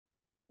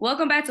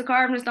Welcome back to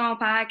Carvd Stone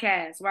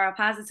podcast, where our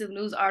positive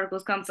news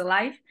articles come to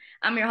life.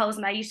 I'm your host,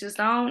 Nyesha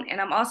Stone, and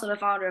I'm also the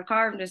founder of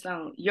Carvd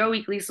Stone, your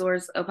weekly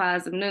source of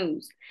positive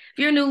news. If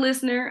you're a new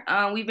listener,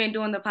 we've been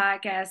doing the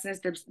podcast since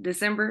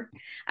December.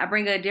 I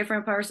bring a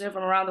different person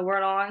from around the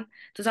world on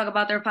to talk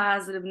about their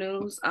positive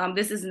news.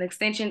 This is an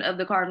extension of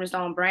the Carvd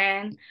Stone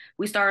brand.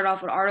 We started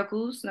off with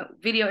articles,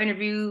 video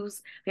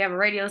interviews, we have a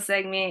radio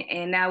segment,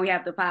 and now we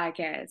have the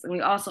podcast. And we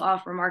also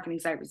offer marketing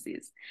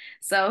services.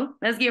 So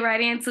let's get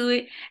right into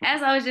it.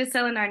 As I was just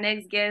telling our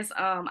next guest,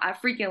 I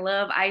freaking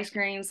love ice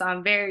cream, so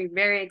I'm very,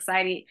 very excited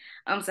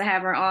to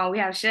have her on. We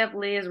have Chef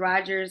Liz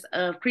Rogers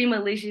of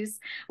Creamalicious,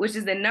 which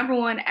is the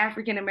 #1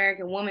 African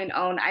American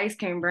woman-owned ice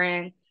cream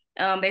brand.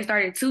 They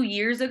started 2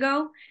 years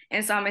ago,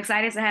 and so I'm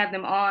excited to have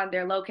them on.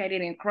 They're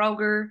located in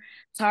Kroger,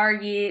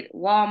 Target,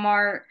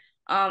 Walmart,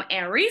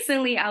 and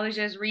recently I was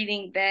just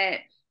reading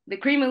that the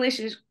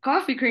Creamalicious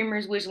coffee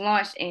creamers, which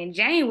launched in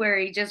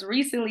January, just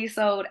recently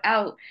sold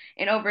out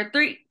in over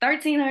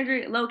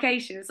 1,300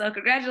 locations. So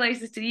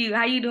congratulations to you.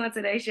 How you doing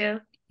today, Chef?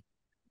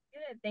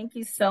 Good. Thank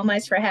you so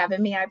much for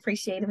having me. I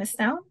appreciate it, Ms.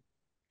 Stone.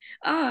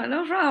 Oh,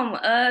 no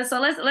problem. So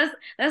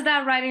let's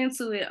dive right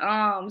into it.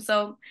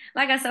 So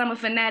like I said, I'm a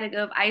fanatic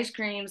of ice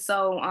cream.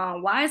 So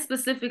why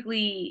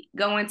specifically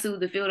go into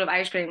the field of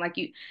ice cream? Like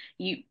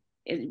you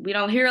we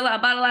don't hear a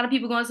lot of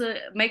people going to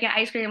making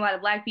ice cream, a lot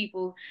of Black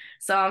people.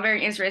 So I'm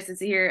very interested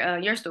to hear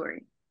your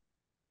story.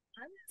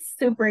 I'm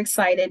super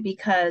excited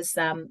because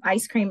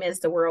ice cream is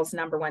the world's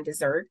 #1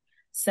 dessert.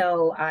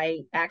 So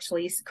I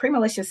actually,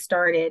 Creamalicious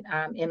started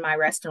in my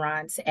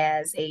restaurants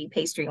as a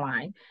pastry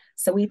line.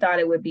 So we thought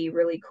it would be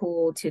really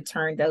cool to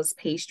turn those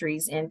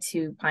pastries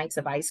into pints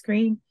of ice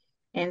cream.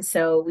 And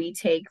so we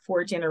take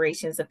 4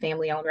 generations of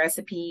family-owned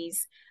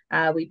recipes.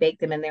 We bake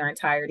them in their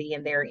entirety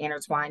and they're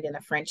intertwined in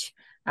a French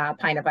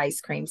pint of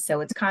ice cream. So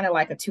it's kind of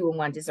like a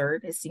two-in-one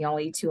dessert. It's the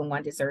only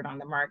two-in-one dessert on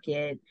the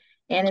market.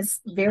 And it's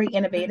very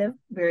innovative,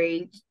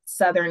 very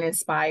Southern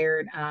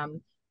inspired.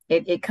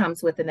 It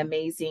comes with an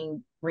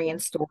amazing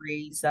brand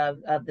stories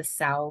of the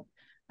South,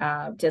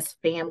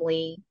 just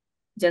family,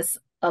 just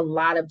a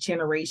lot of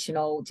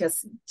generational,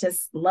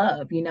 just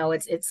love. You know,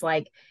 it's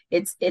like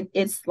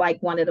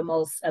one of the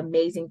most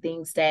amazing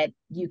things that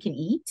you can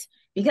eat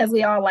because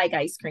we all like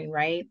ice cream,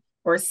 right?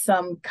 Or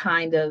some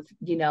kind of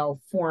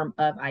form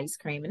of ice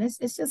cream, and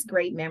it's just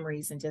great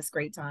memories and just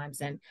great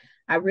times. And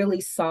I really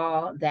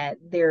saw that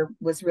there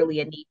was really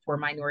a need for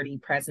minority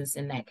presence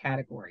in that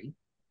category.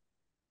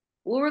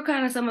 What were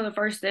kind of some of the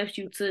first steps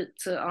you took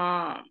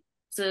to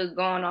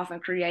going off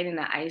and creating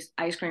the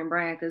ice cream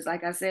brand? Because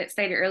like I said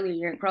stated earlier,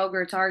 you're in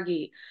Kroger,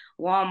 Target,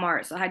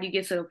 Walmart. So how do you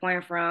get to the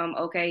point from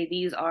okay,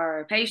 these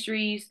are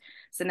pastries,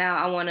 so now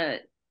I want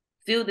to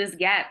fill this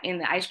gap in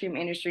the ice cream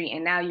industry,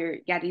 and now you're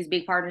got these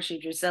big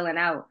partnerships you're selling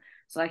out.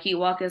 So like, can you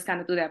walk us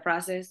kind of through that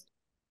process?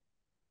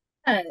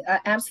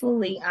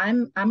 Absolutely.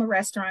 I'm a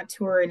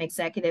restaurateur and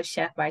executive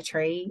chef by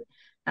trade.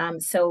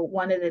 So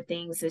one of the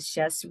things is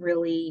just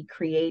really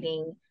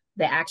creating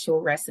the actual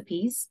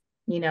recipes,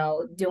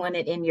 doing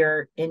it in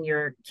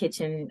your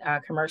kitchen,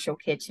 commercial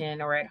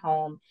kitchen or at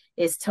home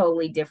is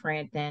totally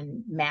different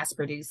than mass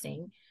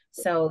producing.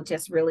 So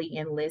just really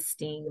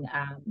enlisting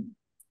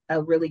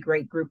a really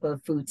great group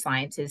of food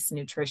scientists,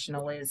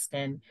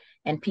 nutritionalists,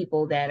 and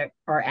people that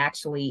are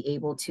actually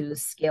able to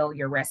scale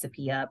your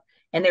recipe up.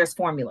 And there's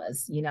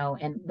formulas,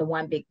 and the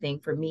one big thing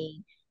for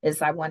me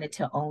is I wanted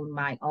to own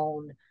my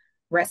own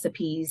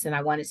recipes and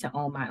I wanted to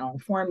own my own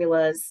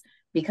formulas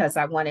because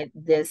I wanted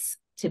this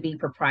to be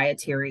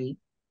proprietary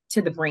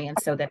to the brand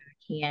so that I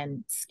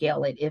can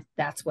scale it if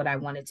that's what I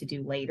wanted to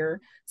do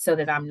later, so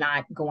that I'm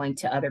not going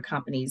to other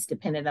companies,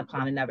 dependent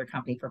upon another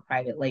company for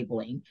private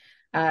labeling.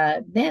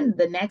 Then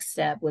the next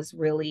step was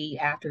really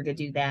after to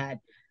do that,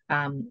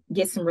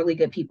 get some really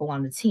good people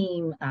on the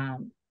team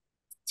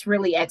to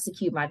really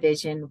execute my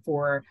vision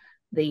for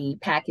the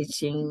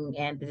packaging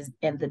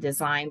and the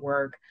design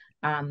work,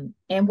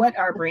 and what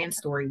our brand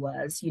story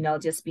was,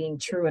 just being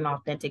true and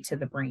authentic to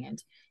the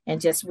brand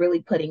and just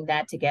really putting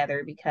that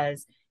together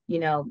because,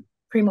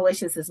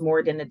 Creamalicious is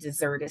more than a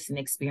dessert, it's an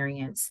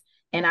experience.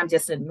 And I'm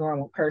just a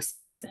normal person.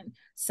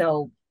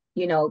 So,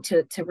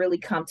 to really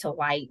come to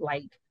light,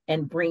 like,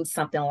 and bring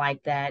something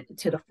like that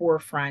to the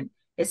forefront,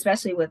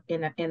 especially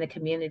in the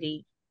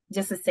community,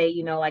 just to say,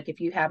 like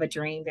if you have a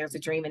dream, there's a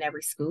dream in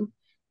every scoop.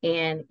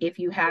 And if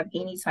you have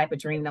any type of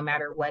dream, no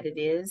matter what it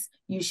is,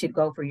 you should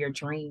go for your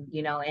dream,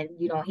 and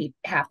you don't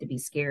have to be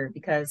scared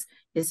because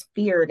it's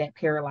fear that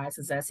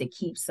paralyzes us. It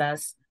keeps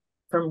us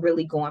from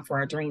really going for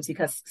our dreams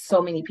because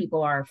so many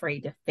people are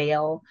afraid to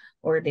fail,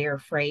 or they're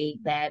afraid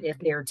that if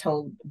they're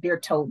told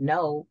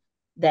no,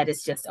 that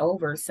it's just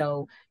over.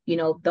 So,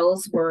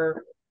 those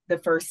were the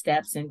first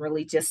steps in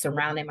really just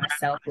surrounding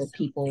myself with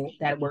people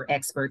that were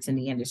experts in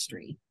the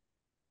industry.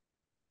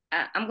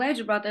 I'm glad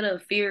you brought that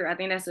up. Fear, I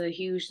think that's a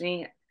huge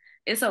thing.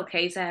 It's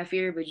okay to have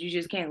fear, but you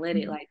just can't let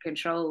it Mhm. like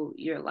control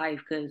your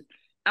life because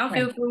I don't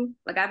feel Right. free.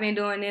 Like I've been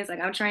doing this, like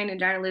I'm trained in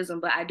journalism,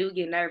 but I do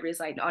get nervous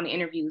like on the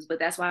interviews. But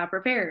that's why I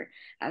prepare.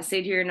 I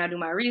sit here and I do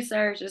my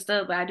research and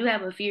stuff, but I do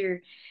have a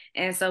fear.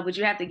 And so, but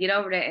you have to get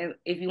over that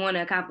if you want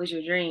to accomplish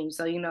your dreams.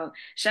 So,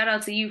 shout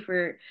out to you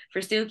for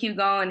still keep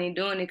going and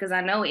doing it because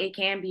I know it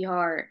can be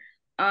hard.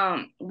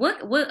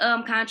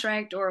 What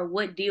contract or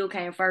what deal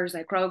came first,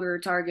 like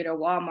Kroger, Target, or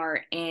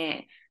Walmart,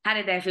 and how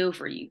did that feel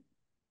for you?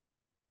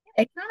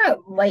 It kind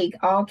of like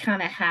all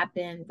kind of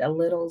happened a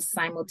little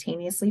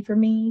simultaneously for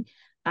me.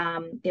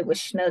 It was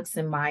Schnucks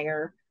and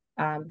Meyer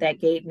that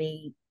gave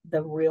me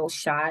the real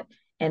shot,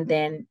 and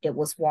then it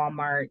was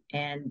Walmart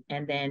and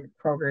then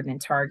Kroger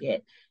and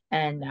Target,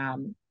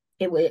 and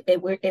it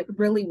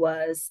really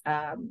was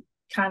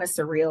kind of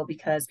surreal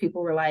because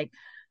people were like,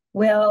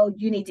 "Well,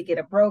 you need to get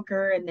a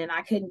broker," and then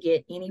I couldn't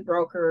get any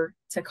broker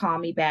to call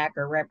me back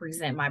or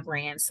represent my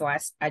brand, so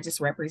I just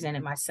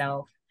represented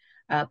myself,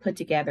 put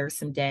together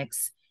some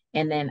decks,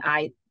 and then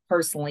I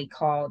personally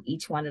called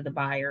each one of the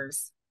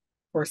buyers.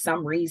 For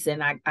some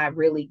reason, I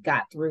really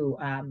got through.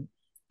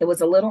 It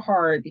was a little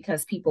hard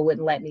because people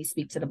wouldn't let me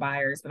speak to the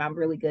buyers, but I'm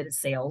really good at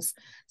sales.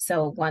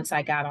 So once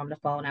I got on the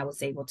phone, I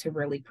was able to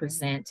really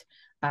present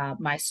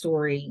my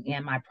story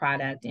and my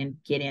product and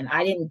get in.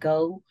 I didn't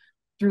go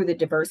through the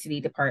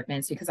diversity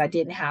departments because I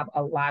didn't have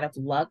a lot of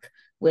luck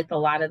with a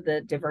lot of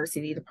the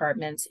diversity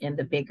departments in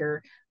the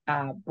bigger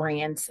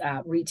brands,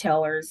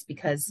 retailers,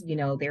 because,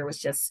 there was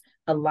just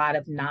a lot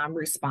of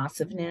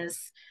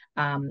non-responsiveness,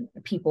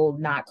 people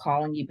not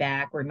calling you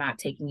back or not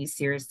taking you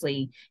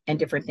seriously, and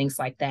different things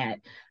like that.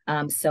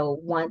 So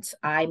once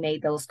I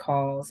made those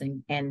calls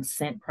and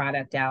sent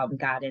product out and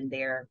got in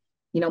there,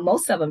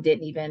 most of them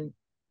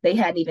they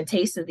hadn't even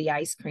tasted the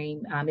ice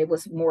cream. It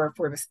was more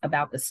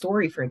about the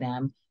story for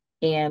them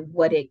and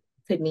what it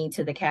could mean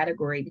to the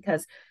category,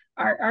 because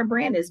our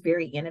brand is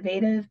very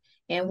innovative.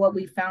 And what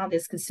we found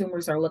is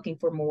consumers are looking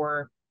for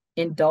more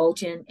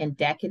indulgent and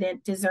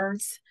decadent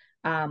desserts.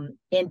 And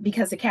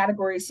because the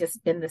category has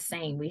just been the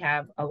same, we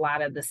have a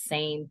lot of the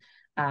same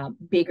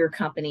bigger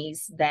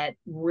companies that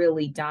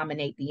really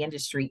dominate the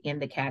industry in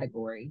the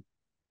category.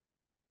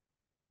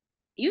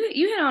 You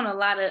hit on a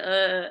lot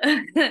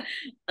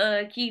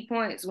of key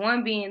points.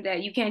 One being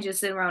that you can't just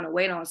sit around and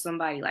wait on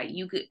somebody. Like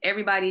you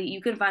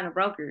couldn't find a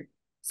broker.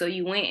 So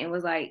you went and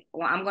was like,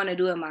 well, I'm gonna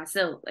do it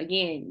myself.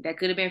 Again, that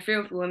could have been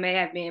fearful, it may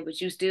have been,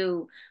 but you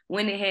still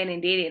went ahead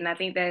and did it. And I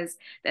think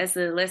that's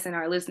a lesson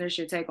our listeners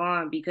should take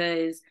on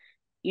because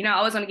you're not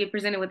always gonna get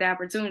presented with the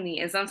opportunity.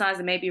 And sometimes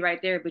it may be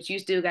right there, but you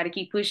still gotta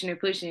keep pushing and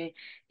pushing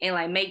and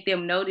like make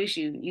them notice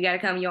you. You gotta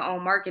come your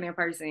own marketing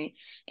person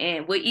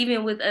and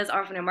even with us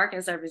offering a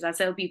marketing service, I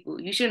tell people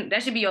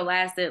that should be your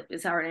last step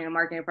is hiring a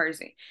marketing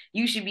person.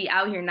 You should be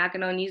out here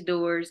knocking on these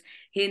doors,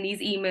 hitting these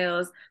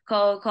emails,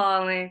 cold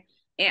calling.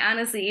 And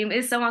honestly,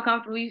 it's so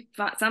uncomfortable. You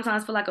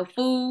sometimes feel like a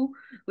fool,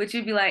 but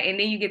you'd be like, and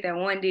then you get that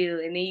one deal,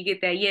 and then you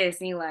get that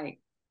yes, and you're like,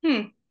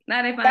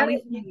 now they You gotta,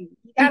 finally you, see you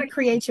you. gotta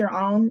create your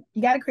own.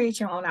 You gotta create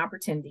your own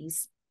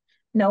opportunities.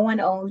 No one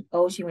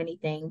owes you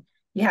anything.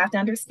 You have to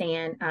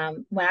understand.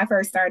 When I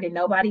first started,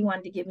 nobody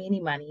wanted to give me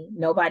any money.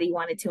 Nobody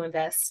wanted to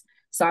invest.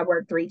 So I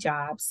worked 3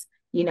 jobs.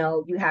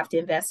 You have to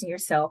invest in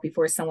yourself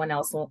before someone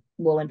else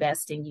will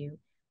invest in you.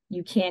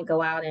 You can't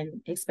go out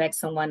and expect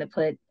someone to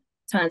put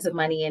tons of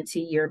money into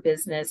your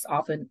business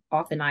off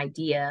an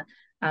idea,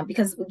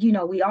 because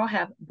we all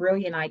have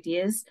brilliant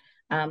ideas.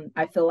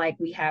 I feel like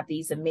we have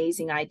these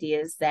amazing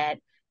ideas that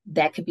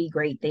could be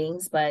great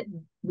things, but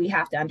we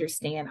have to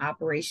understand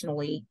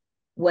operationally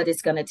what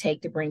it's going to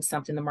take to bring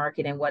something to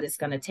market and what it's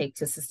going to take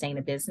to sustain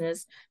a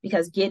business,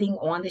 because getting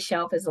on the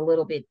shelf is a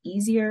little bit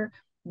easier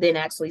than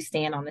actually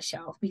staying on the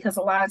shelf, because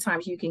a lot of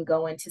times you can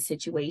go into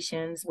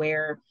situations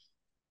where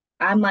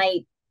I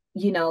might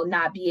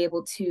not be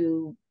able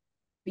to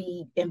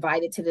be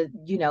invited to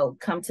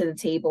come to the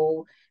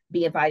table,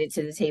 be invited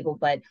to the table,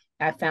 but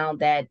I found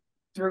that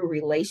through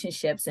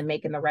relationships and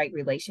making the right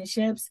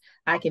relationships,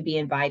 I can be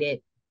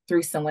invited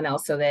through someone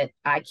else so that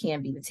I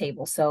can be the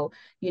table. So,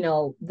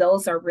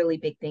 those are really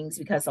big things,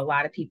 because a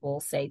lot of people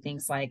say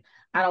things like,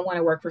 I don't want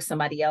to work for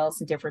somebody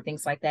else and different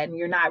things like that. And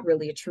you're not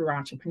really a true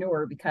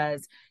entrepreneur,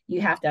 because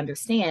you have to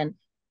understand,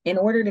 in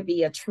order to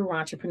be a true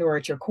entrepreneur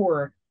at your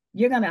core,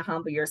 you're going to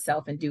humble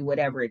yourself and do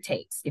whatever it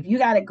takes. If you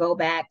got to go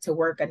back to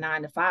work a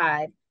 9 to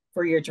 5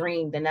 for your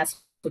dream, then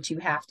that's what you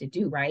have to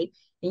do, right?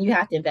 And you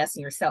have to invest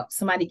in yourself.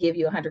 Somebody give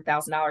you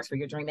 $100,000 for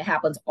your dream. It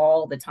happens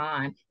all the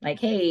time. Like,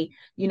 hey,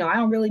 I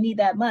don't really need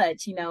that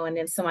much, and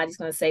then somebody's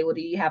going to say, well,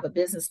 do you have a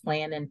business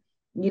plan? And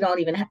you don't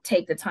even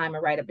take the time to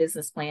write a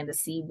business plan to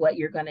see what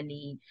you're going to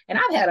need. And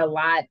I've had a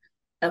lot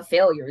of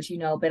failures,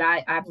 but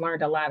I've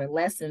learned a lot of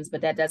lessons,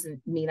 but that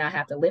doesn't mean I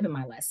have to live in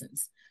my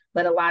lessons.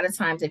 But a lot of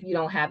times, if you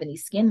don't have any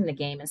skin in the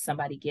game and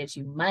somebody gives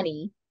you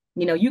money,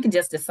 you can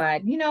just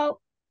decide,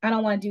 I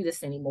don't want to do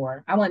this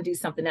anymore. I want to do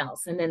something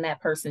else. And then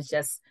that person's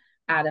just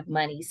out of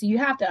money. So you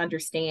have to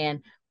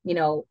understand,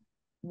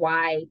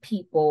 why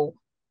people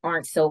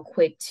aren't so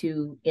quick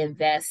to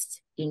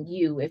invest in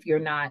you if you're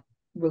not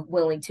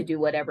willing to do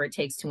whatever it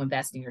takes to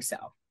invest in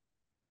yourself.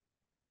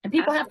 And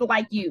people have to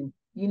like you.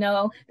 You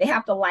know, they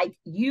have to like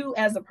you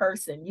as a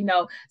person. You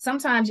know,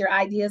 sometimes your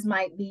ideas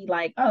might be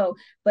like, oh,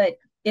 but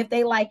if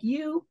they like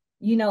you,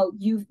 you know,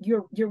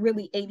 you're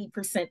really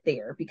 80%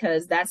 there,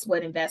 because that's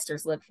what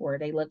investors look for.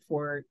 They look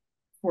for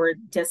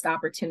just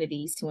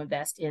opportunities to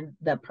invest in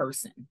the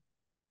person.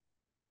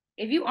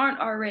 If you aren't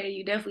already,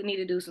 you definitely need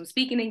to do some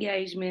speaking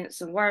engagements,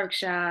 some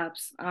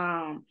workshops.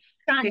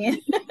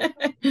 Trying.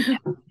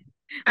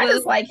 I Well,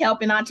 just like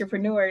helping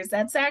entrepreneurs.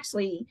 That's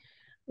actually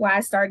why I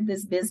started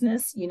this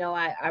business. You know,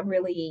 I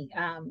really,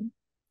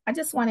 I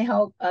just want to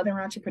help other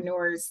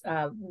entrepreneurs,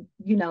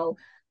 you know,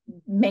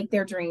 make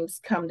their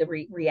dreams come to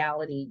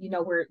reality. You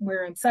know,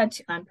 we're in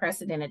such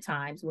unprecedented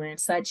times. We're in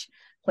such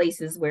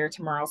places where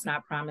tomorrow's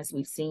not promised.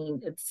 We've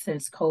seen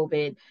since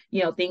COVID,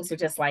 you know, things are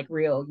just like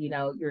real. You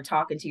know, you're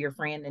talking to your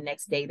friend, the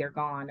next day they're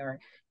gone, or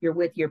you're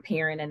with your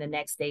parent and the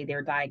next day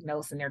they're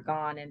diagnosed and they're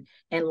gone.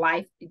 And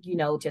life, you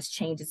know, just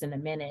changes in a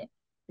minute.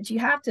 But you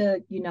have to,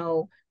 you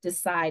know,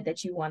 decide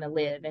that you want to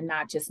live and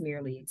not just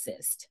merely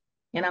exist.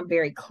 And I'm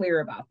very clear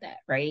about that,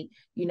 right?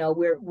 You know,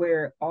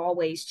 we're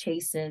always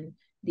chasing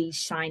these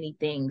shiny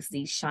things,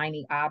 these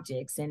shiny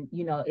objects. And,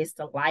 you know, it's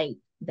the light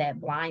that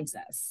blinds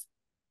us.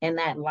 And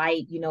that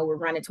light, you know, we're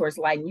running towards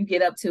light and you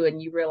get up to it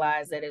and you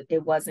realize that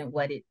it wasn't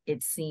what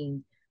it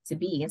seemed to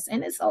be.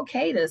 And it's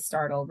okay to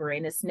start over.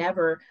 And it's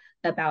never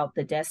about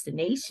the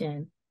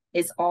destination.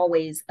 It's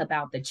always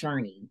about the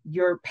journey,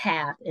 your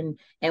path, and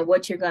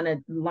what you're going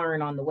to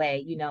learn on the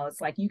way. You know, it's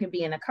like you can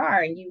be in a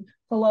car and you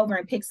pull over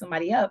and pick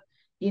somebody up,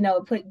 you know,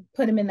 put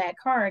them in that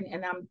car.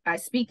 And I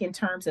speak in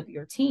terms of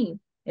your team.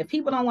 If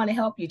people don't want to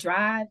help you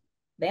drive,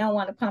 they don't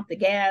want to pump the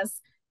gas,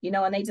 you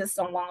know, and they just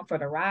don't long for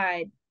the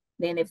ride,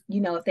 then if,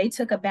 you know, if they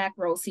took a back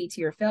row seat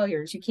to your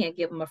failures, you can't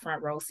give them a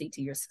front row seat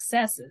to your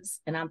successes.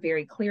 And I'm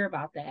very clear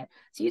about that.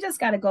 So you just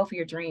got to go for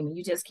your dream, and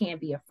you just can't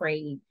be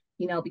afraid,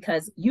 you know,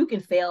 because you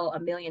can fail a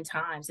million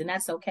times and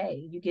that's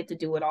okay. You get to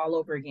do it all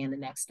over again the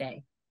next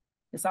day.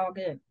 It's all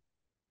good.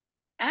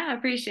 I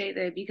appreciate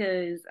that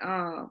because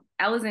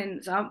I was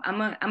in so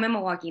I'm in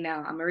Milwaukee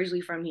now. I'm originally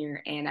from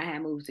here, and I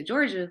had moved to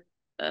Georgia,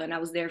 and I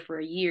was there for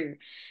a year.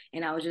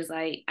 And I was just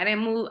like, I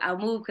didn't move. I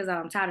moved because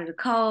I'm tired of the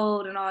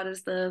cold and all this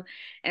stuff.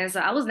 And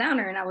so I was down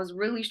there, and I was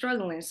really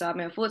struggling. So I've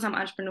been a full time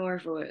entrepreneur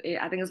for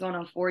I think it's going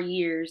on 4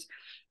 years.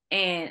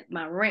 And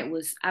my rent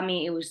was, I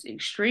mean, it was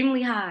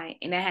extremely high,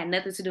 and that had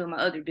nothing to do with my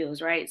other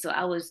bills, right? So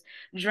I was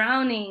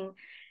drowning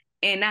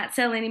and not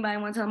telling anybody. I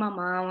want to tell my mom,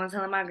 I want to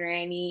tell my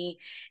granny,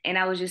 and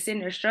I was just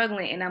sitting there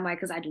struggling. And I'm like,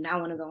 because I do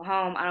not want to go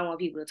home. I don't want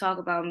people to talk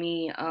about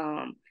me.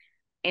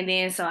 And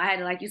then so I had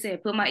to, like you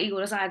said, put my ego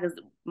aside because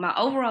my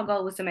overall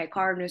goal was to make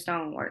Carvd and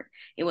Stone work.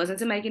 It wasn't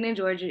to make it in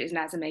Georgia. It's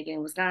not to make it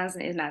in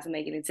Wisconsin. It's not to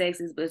make it in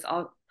Texas. But it's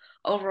all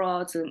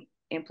overall to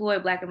employ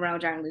Black and brown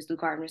journalists through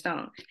Carvd and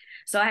Stone.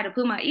 So I had to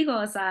put my ego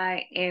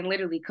aside and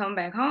literally come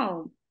back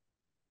home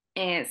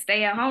and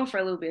stay at home for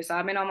a little bit. So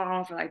I've been on my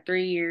own for like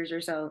 3 years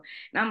or so.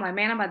 And I'm like,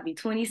 man, I'm about to be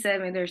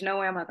 27. There's no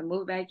way I'm about to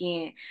move back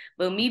in.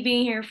 But me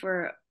being here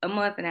for a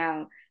month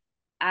now,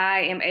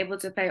 I am able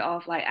to pay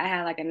off, like I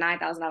had like a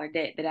 $9,000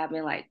 debt that I've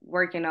been like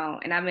working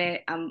on, and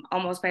I'm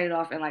almost paid it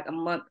off in like a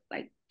month,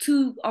 like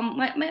two,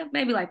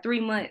 maybe like 3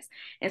 months.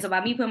 And so by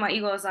me putting my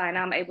ego aside,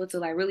 now I'm able to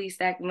like really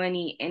stack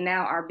money, and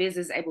now our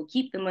business is able to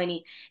keep the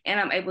money, and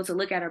I'm able to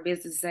look at our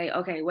business and say,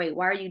 okay, wait,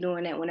 why are you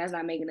doing that when that's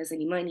not making us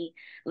any money?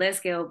 Let's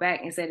scale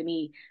back instead of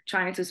me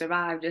trying to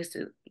survive just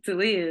to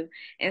live.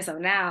 And so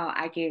now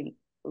I can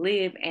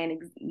live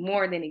and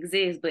more than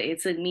exist. But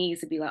it took me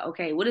to be like,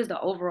 okay, what is the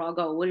overall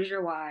goal? What is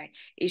your why?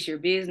 It's your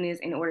business.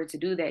 In order to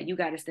do that, you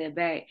got to step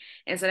back.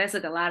 And so that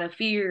took a lot of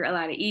fear, a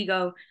lot of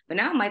ego. But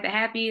now I'm like the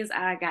happiest.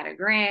 I got a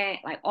grant,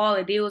 like all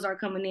the deals are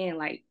coming in.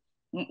 Like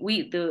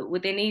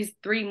within these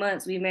 3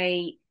 months we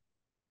made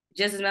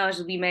just as much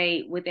as we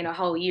made within a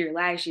whole year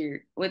last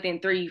year, within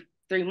three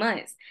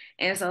months.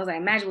 And so I was like,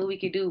 imagine what we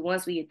could do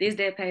once we get this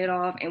debt paid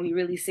off and we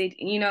really sit,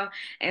 you know.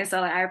 And so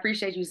like I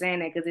appreciate you saying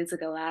that because it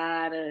took a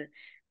lot of,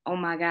 oh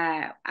my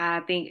God, I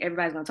think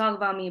everybody's gonna talk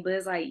about me, but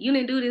it's like you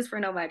didn't do this for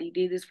nobody, you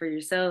did this for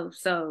yourself.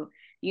 So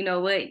you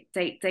know what?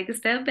 Take a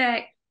step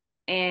back,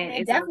 And and it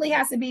it's definitely okay.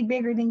 has to be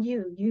bigger than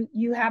you.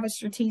 You have a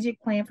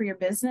strategic plan for your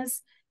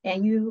business,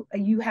 and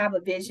you have a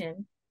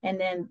vision. And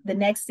then the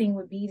next thing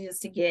would be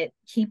just to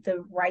keep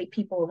the right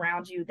people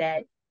around you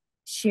that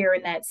share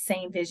in that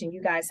same vision.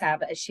 You guys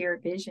have a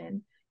shared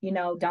vision. You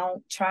know,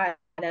 don't try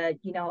to,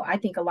 you know, I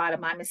think a lot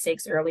of my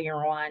mistakes earlier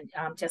on,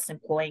 just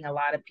employing a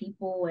lot of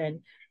people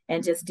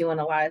and just doing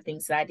a lot of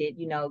things that I did.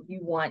 You know,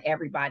 you want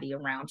everybody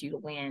around you to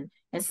win.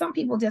 And some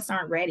people just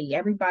aren't ready.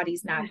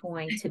 Everybody's not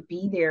going to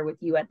be there with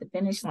you at the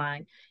finish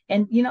line.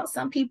 And, you know,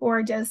 some people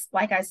are just,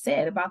 like I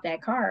said about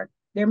that car,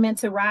 they're meant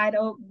to ride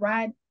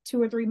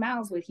 2 or 3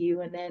 miles with you.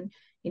 And then,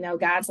 you know,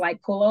 God's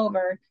like, pull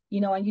over,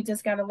 you know, and you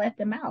just got to let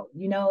them out,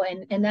 you know,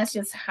 and that's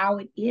just how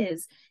it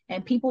is.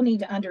 And people need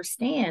to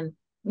understand,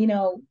 you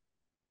know,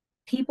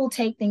 people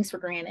take things for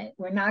granted.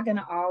 We're not going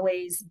to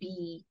always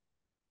be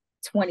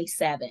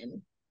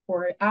 27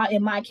 or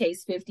in my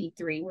case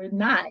 53. We're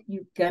not.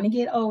 You're going to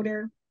get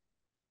older,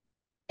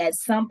 at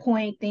some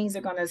point things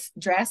are going to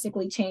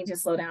drastically change and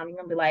slow down. You're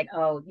going to be like,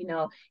 oh,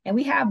 and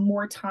we have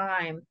more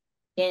time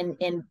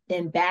in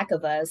back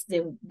of us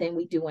than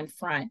we do in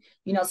front.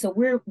 So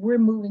we're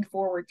moving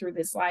forward through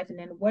this life. And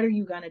then what are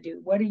you going to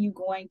do? What are you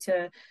going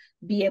to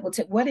be able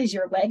to, what is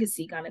your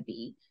legacy going to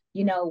be?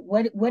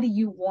 What do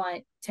you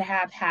want to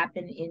have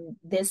happen in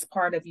this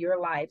part of your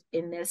life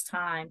in this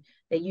time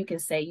that you can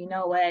say, you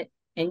know what?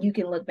 And you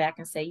can look back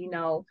and say,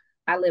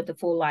 I lived a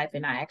full life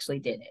and I actually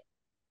did it.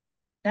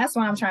 That's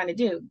what I'm trying to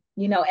do,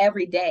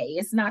 every day.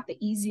 It's not the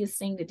easiest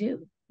thing to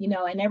do,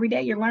 and every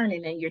day you're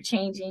learning and you're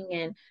changing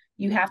and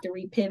you have to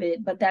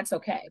repivot, but that's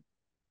okay.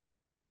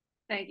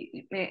 Thank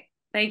you, man.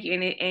 Thank you.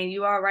 And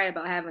you are right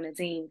about having a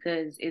team,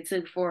 because it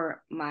took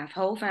for my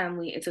whole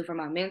family, it took for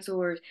my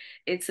mentors,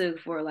 it took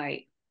for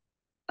like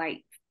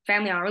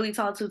family I really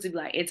talk to be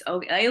like, it's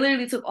okay. It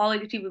literally took all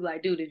of these people to be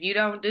like, dude, if you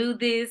don't do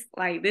this,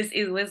 like this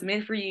is what's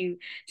meant for you,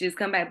 just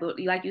come back. But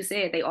like you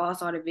said, they all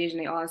saw the vision,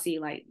 they all see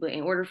like, but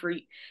in order for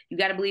you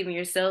got to believe in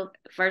yourself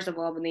first of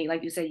all, but then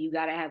like you said, you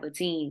got to have a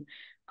team.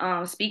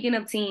 Speaking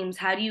of teams,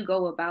 how do you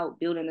go about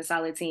building a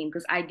solid team?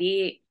 Because I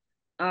did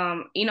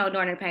during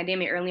the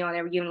pandemic early on,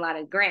 they were giving a lot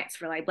of grants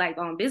for like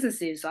Black-owned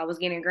businesses. So I was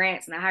getting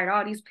grants and I hired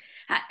all these,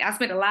 I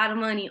spent a lot of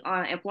money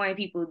on employing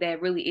people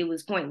that really, it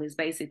was pointless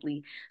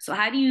basically. So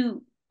how do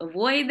you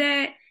avoid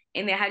that?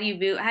 And then how do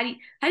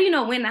you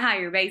know when to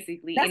hire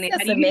basically? That's And then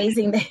just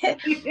amazing.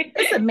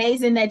 It's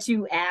amazing that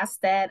you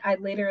asked that. I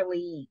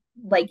literally,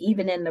 like,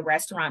 even in the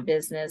restaurant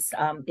business,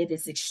 it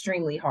is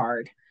extremely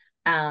hard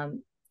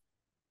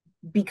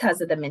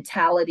because of the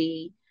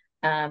mentality,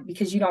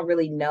 because you don't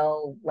really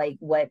know like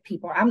what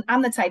people are.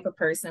 I'm the type of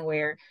person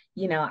where,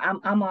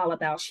 I'm all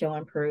about show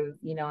and prove,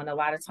 and a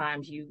lot of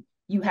times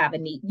you have a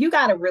need. You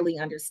got to really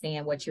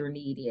understand what your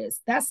need is.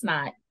 That's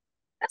not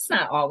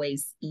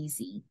always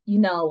easy,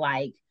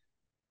 like,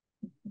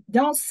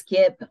 don't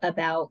skip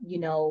about,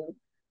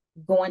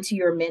 going to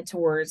your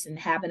mentors and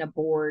having a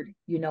board,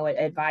 an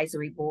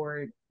advisory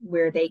board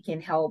where they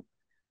can help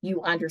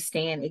you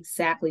understand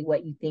exactly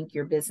what you think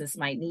your business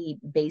might need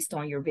based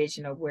on your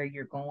vision of where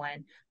you're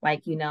going.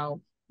 Like,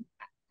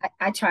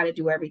 I try to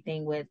do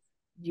everything with,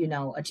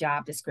 a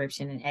job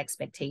description and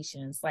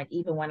expectations. Like,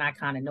 even when I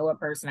kind of know a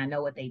person, I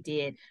know what they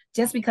did.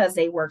 Just because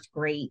they worked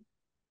great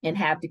and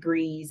have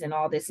degrees and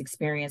all this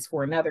experience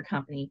for another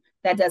company,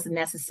 that doesn't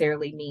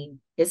necessarily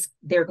mean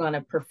they're going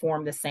to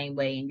perform the same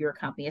way in your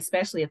company,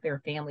 especially if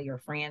they're family or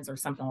friends or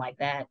something like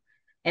that.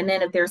 And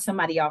then if there's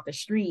somebody off the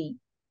street,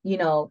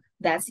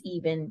 that's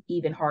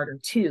even harder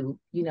too,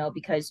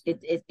 because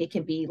it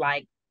can be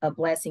like a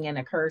blessing and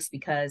a curse,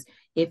 because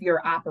if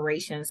your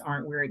operations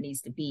aren't where it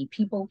needs to be,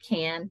 people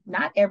can,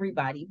 not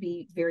everybody,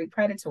 be very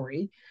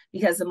predatory,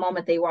 because the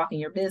moment they walk in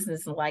your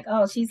business and like,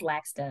 oh, she's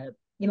laxed up,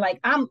 like,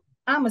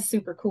 I'm a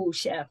super cool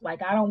chef.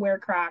 Like, I don't wear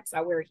Crocs,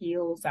 I wear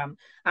heels.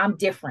 I'm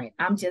different.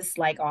 I'm just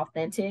like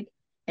authentic.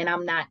 And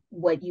I'm not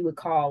what you would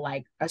call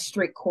like a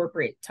strict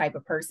corporate type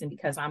of person,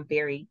 because I'm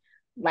very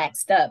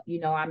laxed up.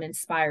 I'm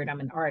inspired, I'm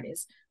an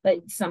artist.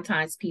 But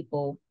sometimes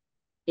people,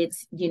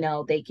 it's,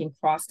 they can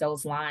cross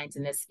those lines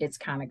and it's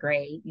kind of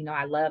gray.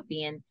 I love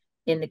being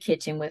in the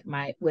kitchen with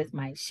my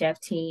chef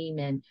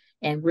team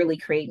and really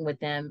creating with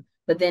them.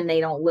 But then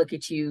they don't look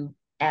at you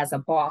as a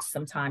boss.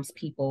 Sometimes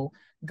people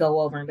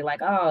go over and be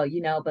like, oh,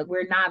 but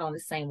we're not on the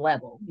same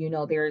level.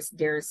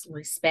 There's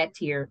respect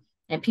here,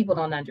 and people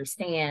don't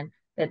understand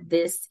that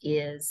this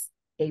is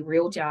a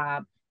real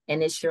job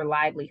and it's your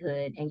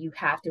livelihood, and you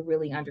have to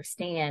really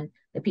understand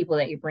the people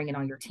that you're bringing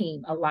on your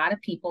team. A lot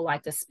of people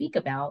like to speak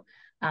about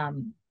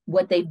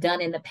what they've done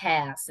in the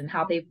past and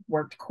how they've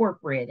worked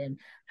corporate and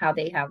how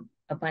they have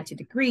a bunch of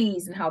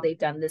degrees and how they've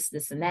done this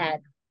and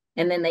that.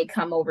 And then they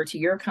come over to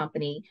your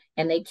company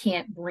and they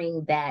can't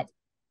bring that,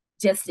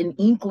 just an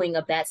inkling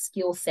of that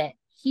skill set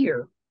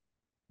here.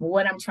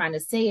 What I'm trying to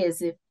say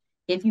is,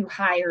 if you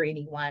hire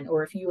anyone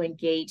or if you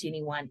engage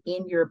anyone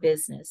in your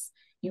business,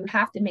 you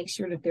have to make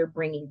sure that they're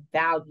bringing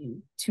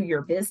value to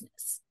your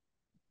business,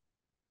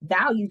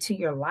 value to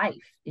your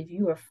life. If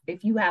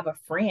you have a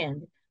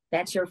friend,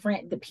 that's your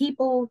friend. The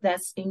people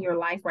that's in your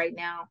life right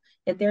now,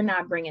 if they're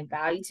not bringing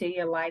value to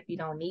your life, you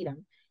don't need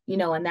them.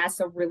 And that's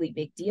a really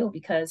big deal,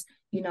 because,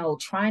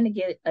 trying to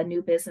get a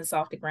new business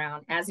off the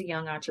ground as a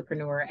young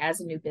entrepreneur,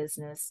 as a new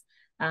business,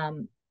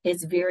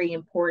 it's very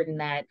important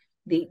that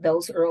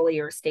those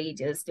earlier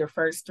stages, their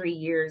first 3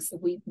 years,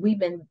 we've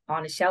been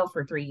on a shelf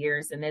for 3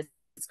 years, and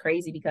it's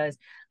crazy because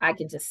I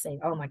can just say,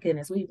 oh my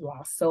goodness, we've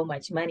lost so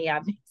much money.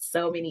 I've made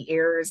so many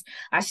errors.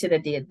 I should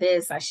have did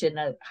this. I shouldn't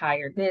have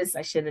hired this.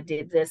 I should have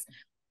did this.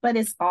 But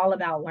it's all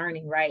about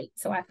learning, right?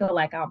 So I feel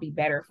like I'll be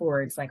better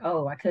for it. It's like,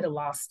 oh, I could have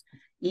lost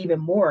even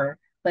more,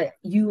 but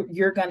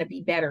you're going to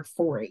be better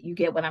for it. You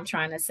get what I'm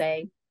trying to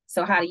say?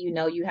 So how do you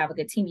know you have a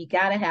good team? You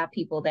got to have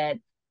people that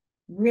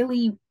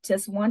really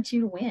just want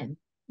you to win.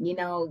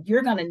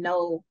 You're going to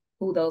know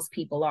who those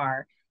people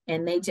are,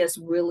 and they just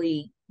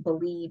really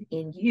believe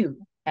in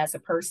you as a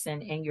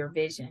person and your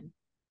vision.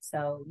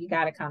 So you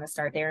got to kind of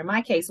start there. In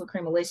my case with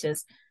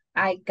Creamalicious,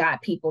 I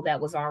got people that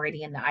was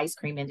already in the ice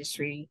cream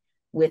industry,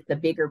 with the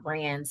bigger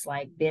brands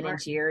like Ben Right.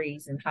 and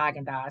Jerry's and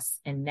Haagen-Dazs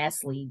and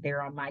Nestle.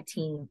 They're on my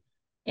team,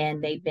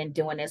 and they've been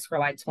doing this for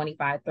like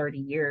 25, 30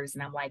 years.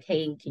 And I'm like,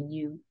 hey, can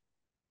you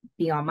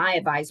be on my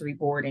advisory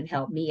board and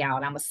help me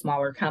out? I'm a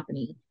smaller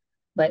company,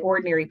 but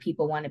ordinary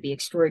people want to be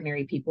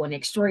extraordinary people, and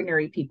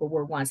extraordinary people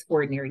were once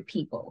ordinary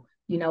people.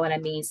 You know what I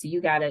mean? So you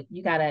gotta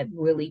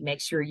really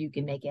make sure you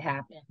can make it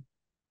happen.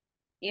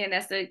 Yeah, and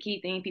that's the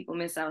key thing people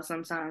miss out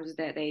sometimes is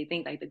that they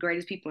think like the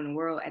greatest people in the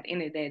world at the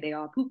end of the day they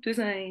all poop the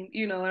same.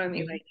 You know what I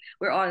mean? Mm-hmm. Like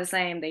we're all the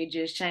same. They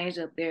just changed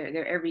up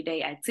their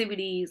everyday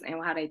activities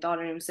and how they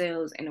thought of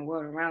themselves and the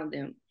world around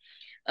them.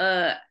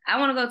 I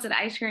want to go to the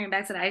ice cream,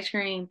 back to the ice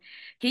cream.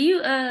 Can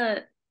you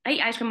I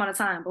eat ice cream all the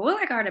time, but what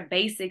like are the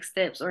basic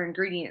steps or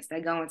ingredients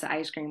that go into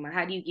ice cream? Like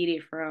how do you get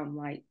it from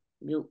like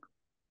milk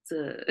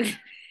to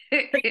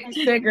Cream and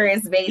sugar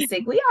is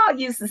basic. We all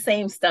use the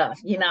same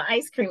stuff.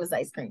 Ice cream is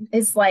ice cream.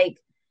 It's like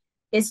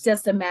it's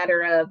just a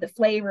matter of the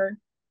flavor.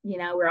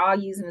 We're all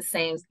using the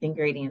same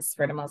ingredients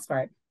for the most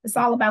part. It's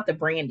all about the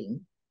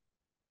branding.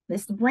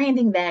 It's the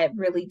branding that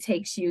really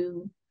takes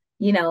you,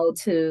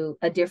 to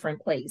a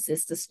different place.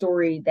 It's the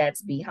story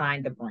that's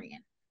behind the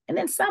brand. And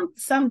then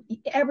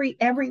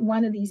every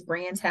one of these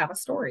brands have a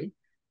story,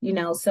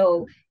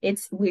 so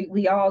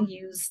we all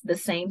use the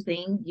same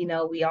thing.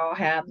 We all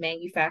have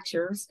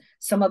manufacturers.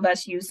 Some of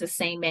us use the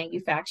same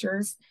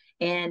manufacturers,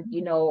 and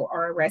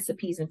our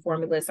recipes and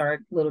formulas are a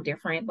little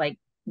different. Like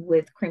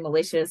with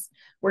Creamalicious,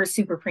 we're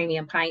super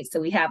premium pints, so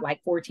we have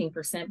like 14%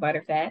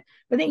 butterfat.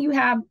 But then you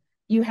have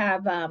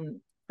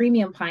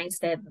premium pints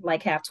that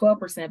like have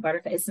 12%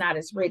 butterfat. It's not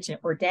as rich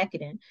or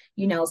decadent,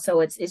 so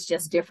it's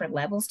just different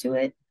levels to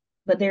it.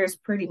 But there's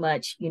pretty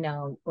much,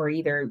 or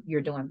either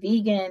you're doing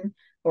vegan,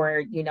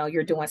 or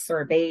you're doing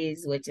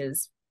sorbets, which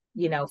is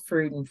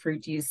fruit and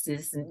fruit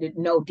juices and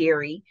no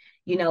dairy.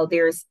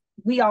 There's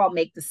We all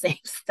make the same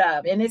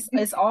stuff, and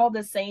it's all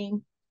the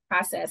same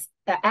process.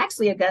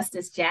 Actually,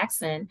 Augustus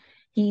Jackson,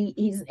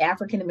 he's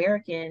African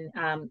American.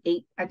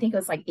 I think it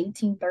was like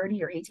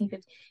 1830 or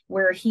 1850,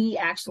 where he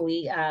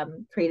actually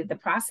created the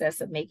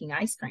process of making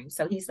ice cream.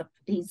 So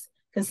he's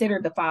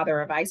considered the father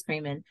of ice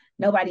cream, and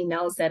nobody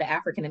knows that an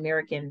African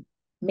American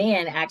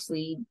man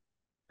actually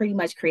pretty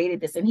much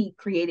created this, and he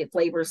created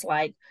flavors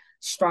like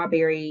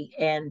strawberry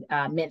and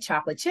mint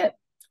chocolate chip,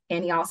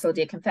 and he also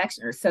did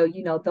confectioners. So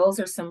those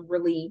are some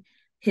really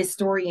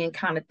historian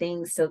kind of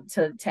things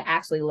to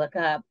actually look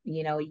up.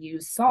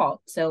 Use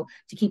salt so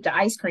to keep the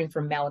ice cream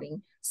from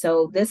melting.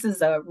 So this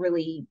is a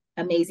really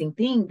amazing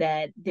thing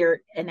that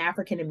an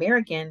African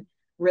American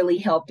really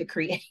helped to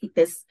create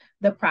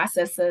the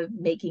process of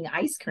making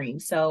ice cream.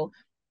 So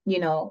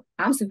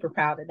I'm super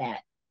proud of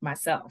that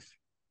myself.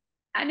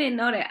 I didn't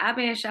know that. I've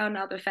been shouting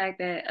out the fact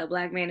that a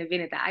black man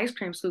invented the ice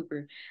cream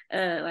scooper.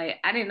 Like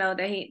I didn't know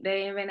that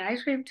they invented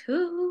ice cream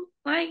too.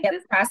 Like Yep,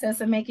 this.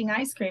 process of making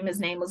ice cream. His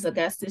name was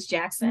Augustus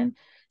Jackson.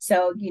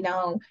 So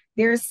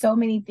there's so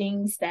many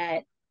things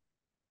that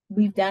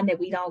we've done that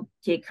we don't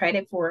get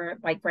credit for.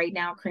 Like right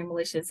now,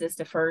 Creamalicious is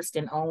the first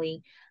and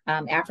only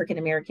African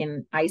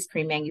American ice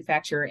cream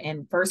manufacturer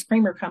and first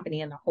creamer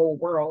company in the whole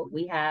world.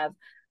 We have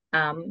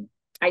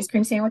ice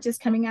cream sandwiches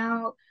coming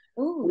out.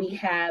 Ooh. We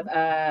have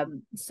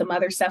some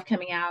other stuff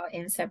coming out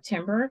in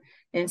September.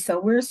 And so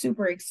we're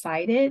super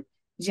excited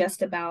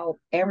just about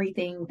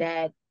everything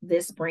that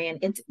this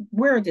brand,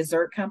 we're a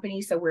dessert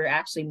company, so we're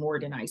actually more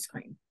than ice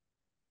cream.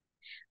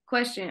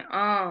 Question.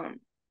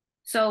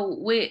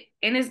 So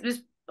and it's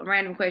just a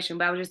random question,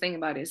 but I was just thinking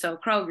about it. So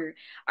Kroger,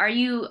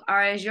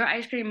 is your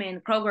ice cream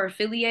in Kroger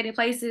affiliated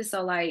places?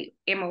 So like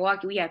in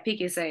Milwaukee, we have Pick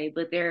and Save,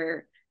 but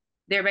they're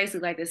basically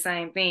like the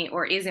same thing,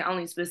 or is it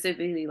only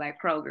specifically like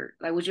Kroger?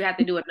 Like, would you have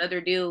to do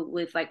another deal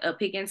with like a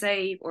Pick and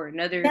Save or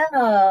another?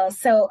 No,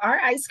 so our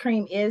ice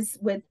cream is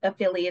with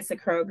affiliates of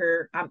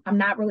Kroger. I'm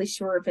not really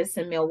sure if it's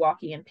in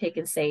Milwaukee and Pick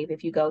and Save.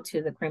 If you go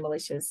to the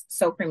Creamalicious,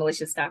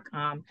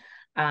 creamalicious.com,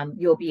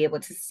 you'll be able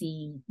to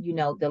see,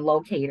 the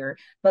locator.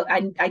 But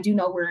I do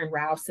know we're in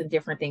Ralph's and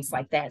different things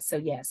like that. So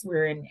yes,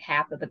 we're in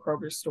half of the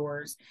Kroger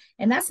stores.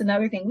 And that's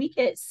another thing. We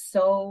get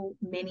so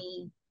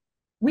many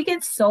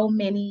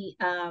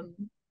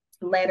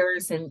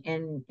letters and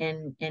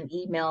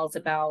emails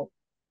about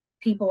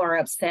people are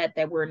upset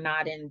that we're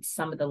not in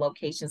some of the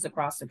locations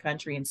across the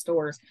country in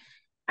stores.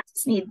 I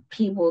just need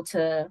people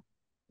to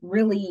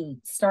really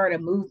start a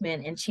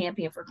movement and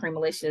champion for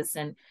Creamalicious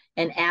and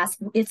ask.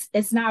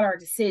 It's not our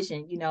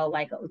decision,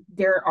 like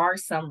there are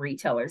some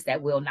retailers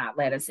that will not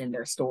let us in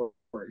their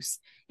stores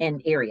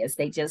and areas.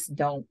 They just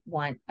don't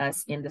want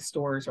us in the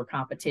stores or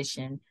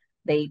competition.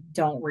 They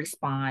don't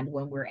respond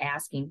when we're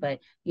asking, but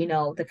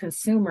the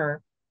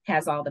consumer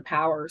has all the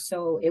power.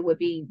 So it would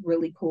be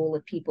really cool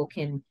if people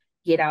can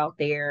get out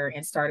there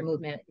and start a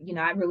movement.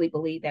 I really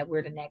believe that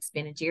we're the next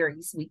Ben and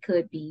Jerry's. We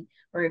could be,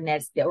 or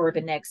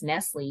the next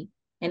Nestle,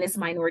 and it's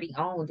minority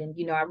owned.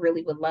 And I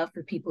really would love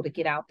for people to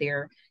get out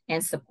there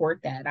and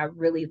support that. I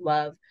really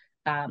love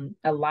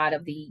a lot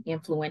of the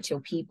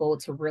influential people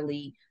to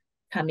really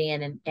come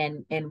in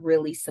and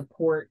really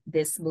support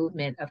this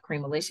movement of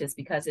Creamalicious,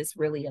 because it's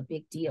really a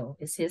big deal.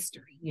 It's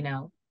history,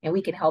 and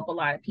we can help a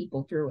lot of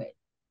people through it.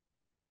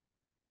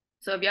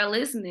 So if y'all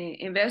listening,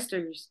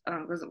 investors,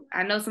 because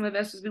I know some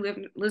investors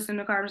be listening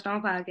to Carvd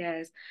Stone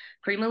podcast,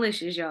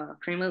 Creamalicious, y'all,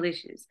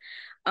 Creamalicious.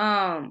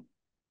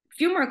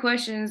 Few more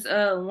questions.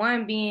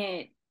 One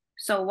being,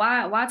 so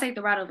why take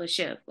the route of a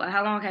chef? Like,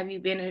 how long have you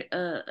been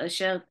a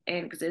chef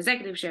and because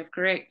executive chef,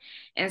 correct?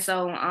 And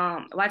so,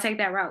 why take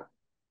that route?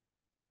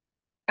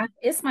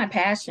 It's my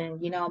passion.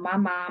 My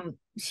mom,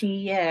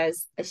 she's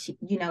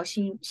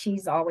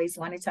always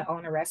wanted to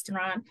own a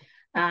restaurant.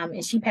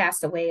 And she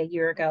passed away a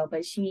year ago,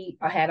 but she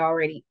had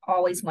already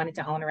always wanted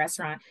to own a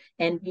restaurant.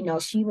 And,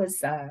 she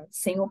was a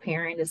single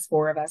parent. There's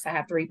four of us. I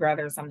have three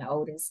brothers. I'm the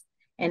oldest.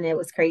 And it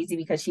was crazy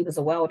because she was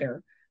a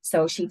welder.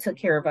 So she took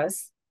care of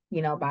us,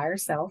 by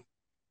herself.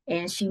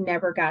 And she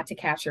never got to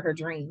capture her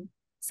dream.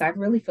 So I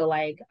really feel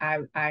like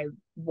I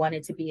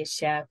wanted to be a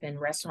chef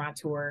and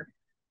restaurateur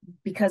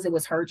because it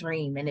was her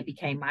dream and it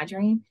became my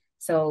dream.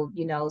 So,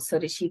 so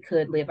that she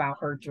could live out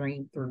her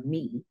dream through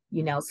me,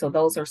 so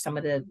those are some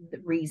of the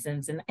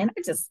reasons. And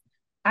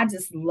I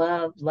just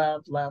love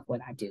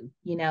what I do.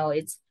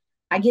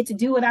 I get to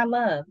do what I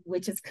love,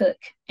 which is cook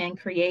and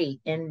create.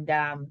 And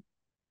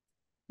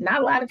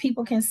not a lot of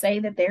people can say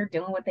that they're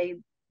doing what they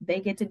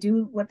get to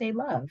do what they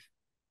love,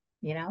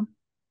 you know.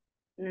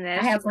 And I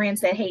that's have true.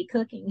 friends that hate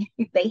cooking.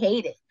 They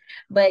hate it.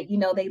 But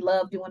they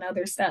love doing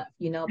other stuff,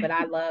 but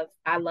I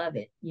love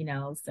it,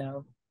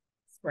 so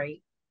it's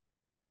great.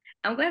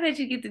 I'm glad that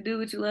you get to do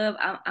what you love.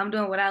 I'm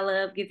doing what I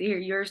love. Get to hear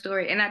your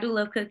story, and I do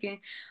love cooking.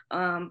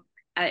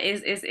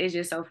 It's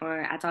just so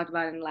fun. I talked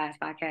about it in the last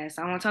podcast,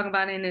 so I want to talk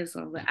about it in this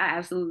one. But I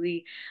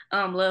absolutely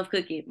love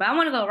cooking. But I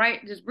want to go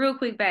right just real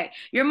quick back.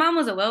 Your mom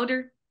was a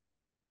welder.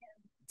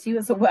 She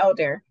was a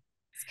welder.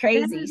 It's That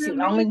crazy. is She was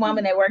the only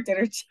woman amazing. that worked at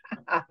her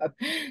job.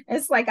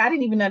 It's like I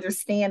didn't even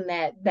understand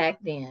that back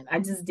then.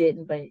 I just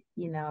didn't. But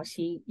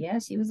she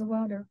was a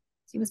welder.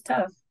 She was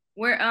tough.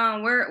 Where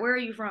are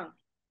you from?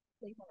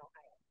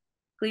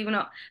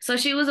 Cleveland. So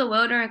she was a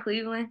welder in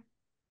Cleveland.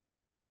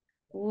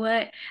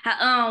 What?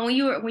 How, when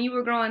you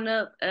were growing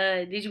up,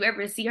 did you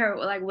ever see her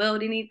like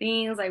weld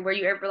anything? Like, were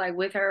you ever like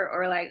with her,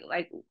 or or You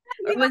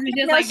know, was it you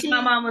just know like my she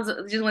mom was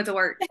just went to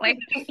work? Like,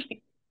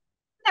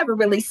 never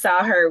really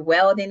saw her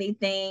weld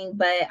anything,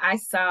 but I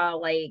saw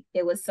like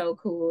it was so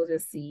cool to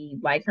see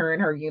like her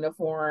in her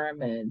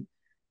uniform and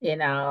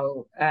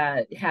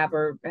have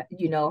her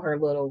her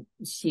little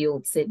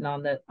shield sitting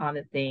on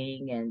the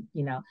thing. And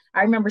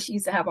I remember she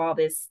used to have all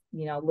this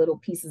little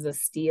pieces of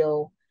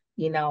steel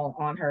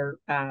on her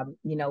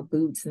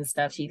boots and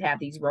stuff. She'd have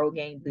these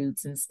Rogaine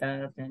boots and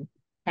stuff and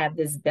have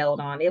this belt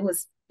on. It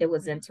was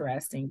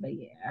interesting. But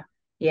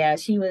yeah,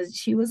 she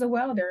was a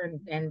welder.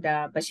 And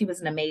but she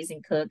was an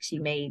amazing cook. She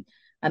made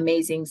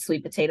amazing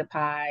sweet potato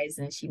pies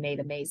and she made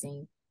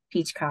amazing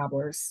peach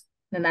cobblers.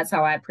 And that's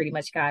how I pretty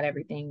much got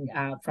everything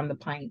from the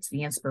pints,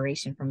 the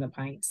inspiration from the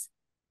pints.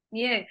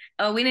 yeah.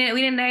 Oh, we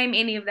didn't name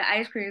any of the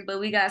ice creams, but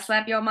we got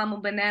Slap Your Mama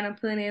banana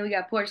pudding. We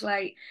got Porch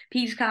Light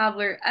peach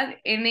cobbler,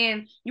 and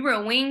then you were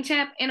a wing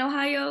champ in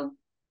Ohio.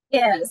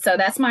 Yeah, so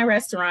that's my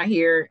restaurant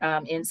here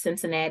in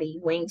Cincinnati,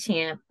 Wing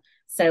Champ.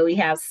 So we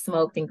have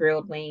smoked and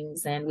grilled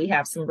wings, and we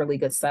have some really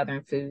good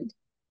Southern food.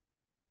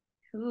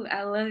 Ooh,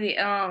 I love it.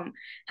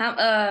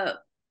 How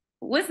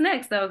what's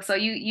next though? So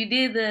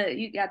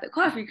you got the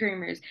coffee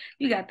creamers,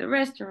 you got the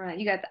restaurant,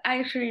 you got the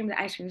ice cream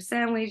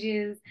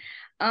sandwiches.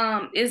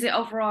 Is it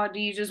overall, do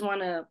you just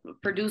want to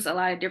produce a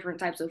lot of different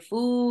types of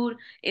food?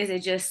 Is it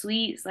just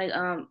sweets, like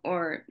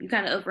or you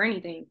kind of up for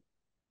anything?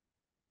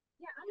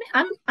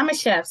 I'm a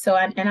chef,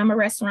 and I'm a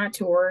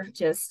restaurateur.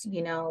 Just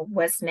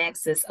what's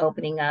next is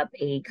opening up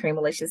a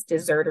Creamalicious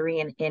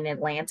dessertery in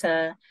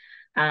Atlanta,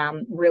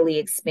 really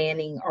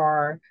expanding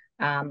our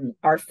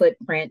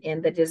footprint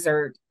in the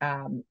dessert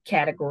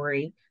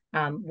category,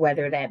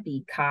 whether that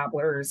be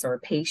cobblers or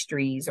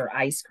pastries or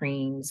ice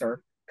creams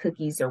or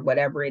cookies or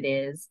whatever it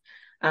is.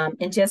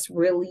 And just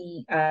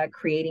really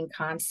creating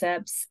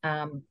concepts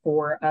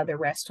for other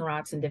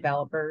restaurants and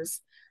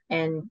developers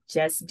and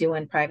just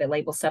doing private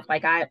label stuff.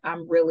 Like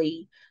I'm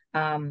really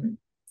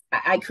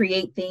I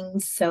create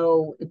things.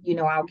 So,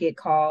 I'll get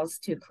calls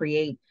to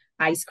create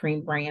ice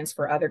cream brands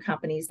for other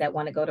companies that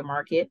want to go to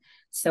market.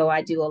 So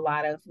I do a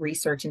lot of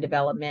research and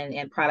development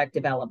and product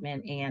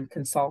development and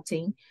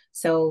consulting.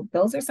 So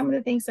those are some of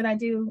the things that I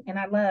do and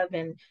I love.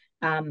 And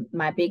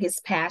my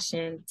biggest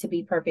passion, to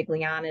be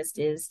perfectly honest,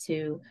 is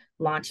to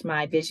launch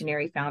my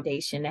visionary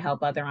foundation to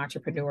help other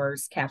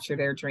entrepreneurs capture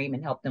their dream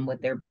and help them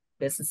with their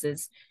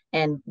businesses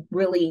and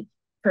really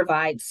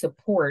provide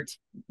support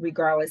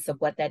regardless of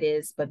what that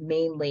is, but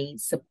mainly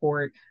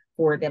support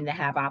for them to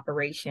have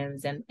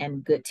operations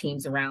and good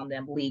teams around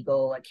them,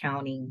 legal,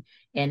 accounting,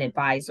 and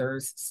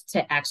advisors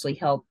to actually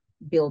help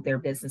build their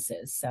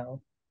businesses.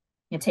 So,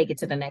 and take it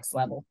to the next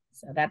level.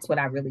 So that's what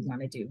I really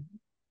want to do.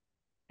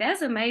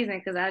 That's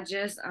amazing because I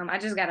just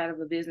got out of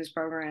a business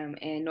program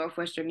in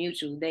Northwestern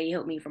Mutual. They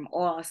helped me from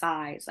all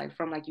sides, like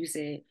from like you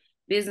said,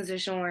 business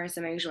insurance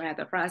to make sure I have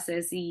the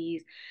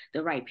processes,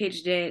 the right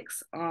pitch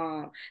decks.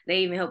 They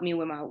even helped me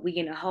with we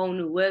getting a whole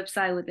new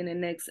website within the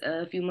next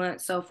few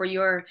months. So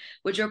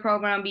would your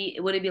program be,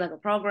 would it be like a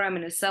program,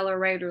 an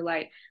accelerator?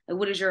 Like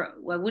what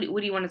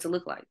do you want it to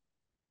look like?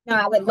 No,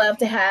 I would love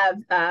to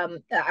have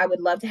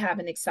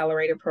an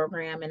accelerator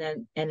program,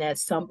 and at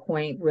some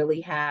point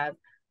really have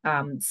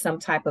some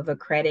type of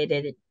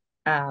accredited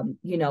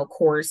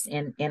course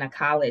in a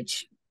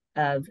college.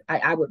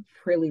 I would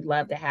really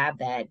love to have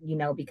that,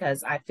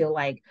 because I feel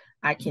like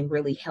I can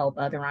really help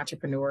other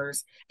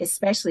entrepreneurs,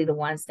 especially the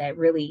ones that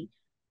really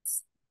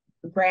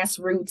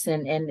grassroots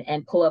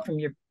and pull up from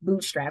your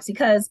bootstraps,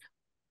 because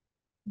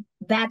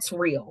that's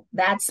real.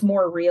 That's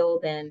more real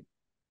than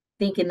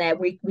thinking that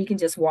we can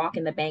just walk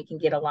in the bank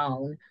and get a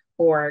loan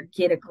or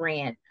get a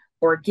grant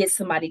or get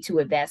somebody to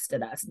invest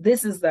in us.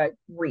 This is the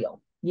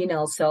real,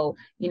 so,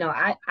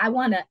 I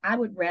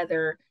would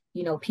rather,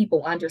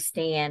 people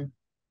understand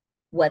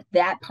what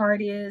that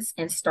part is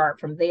and start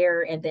from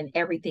there. And then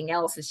everything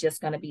else is just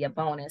going to be a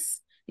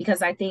bonus.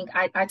 Because I think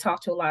I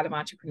talk to a lot of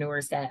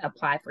entrepreneurs that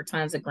apply for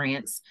tons of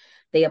grants.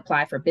 They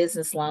apply for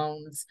business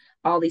loans,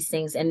 all these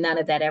things, and none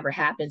of that ever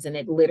happens. And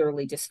it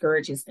literally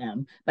discourages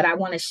them. But I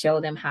want to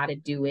show them how to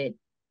do it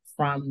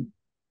from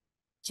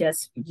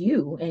just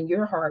you and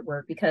your hard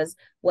work, because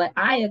what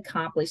I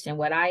accomplished and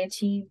what I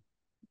achieved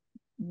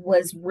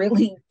was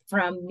really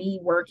from me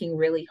working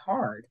really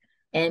hard.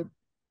 And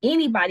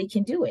anybody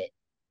can do it.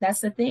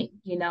 That's the thing.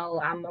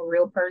 I'm a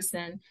real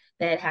person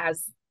that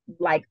has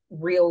like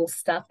real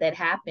stuff that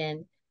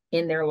happened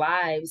in their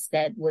lives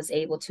that was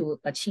able to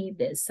achieve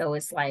this. So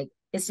it's like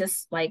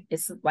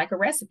a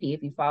recipe.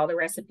 If you follow the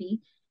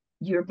recipe,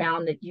 you're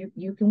bound that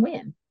you can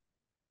win.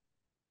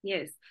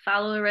 Yes,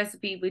 follow the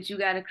recipe, but you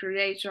got to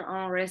create your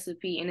own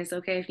recipe. And it's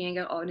okay if you ain't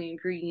got all the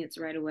ingredients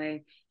right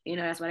away.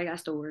 That's why they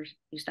got stores.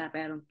 You stop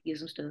at them, get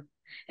some stuff.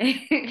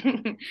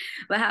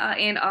 But how I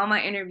end all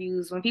my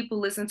interviews, when people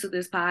listen to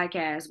this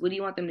podcast, what do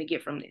you want them to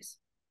get from this?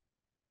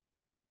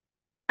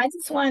 I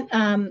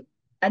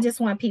just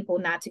want people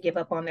not to give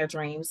up on their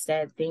dreams,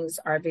 that things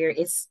are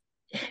it's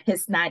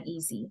not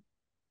easy.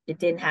 It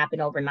didn't happen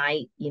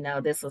overnight.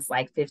 This was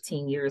like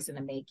 15 years in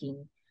the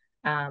making.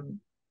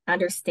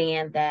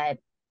 Understand that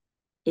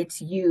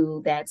it's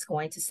you that's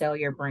going to sell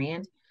your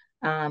brand.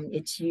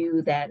 It's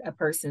you that a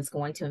person's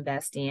going to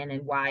invest in,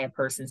 and why a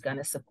person's going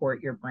to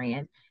support your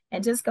brand.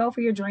 And just go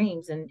for your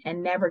dreams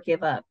and never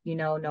give up,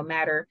 no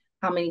matter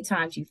how many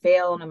times you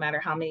fail, no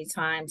matter how many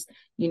times,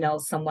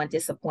 someone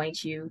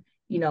disappoints you,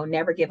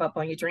 never give up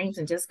on your dreams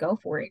and just go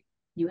for it.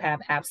 You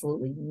have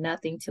absolutely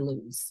nothing to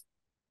lose.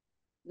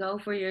 Go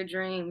for your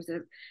dreams.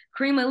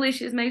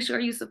 Creamalicious, make sure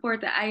you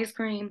support the ice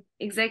cream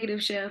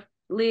executive chef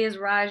Liz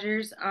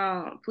Rogers.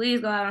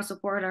 Please go out and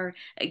support her.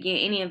 Again,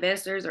 any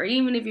investors, or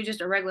even if you're just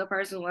a regular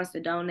person who wants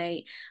to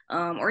donate,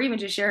 or even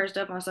just share her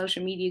stuff on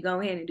social media, go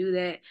ahead and do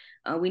that.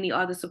 We need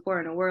all the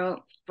support in the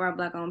world for our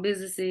Black-owned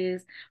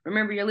businesses.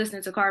 Remember, you're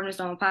listening to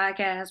Carvd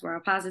podcast, where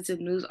our positive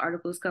news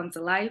articles come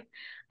to life.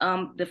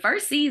 The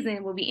first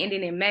season will be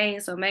ending in May,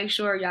 so make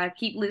sure y'all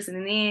keep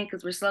listening in,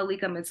 because we're slowly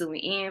coming to an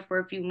end for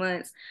a few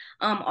months.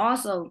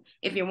 Also,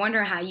 if you're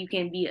wondering how you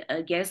can be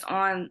a guest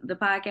on the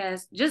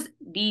podcast, just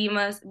DM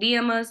us,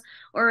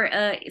 or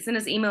send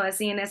us an email at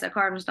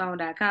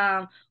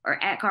cns@carvdstone.com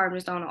or at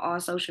Carvd on all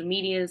social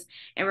medias.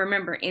 And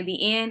remember, in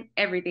the end,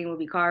 everything will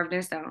be carved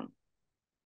in stone.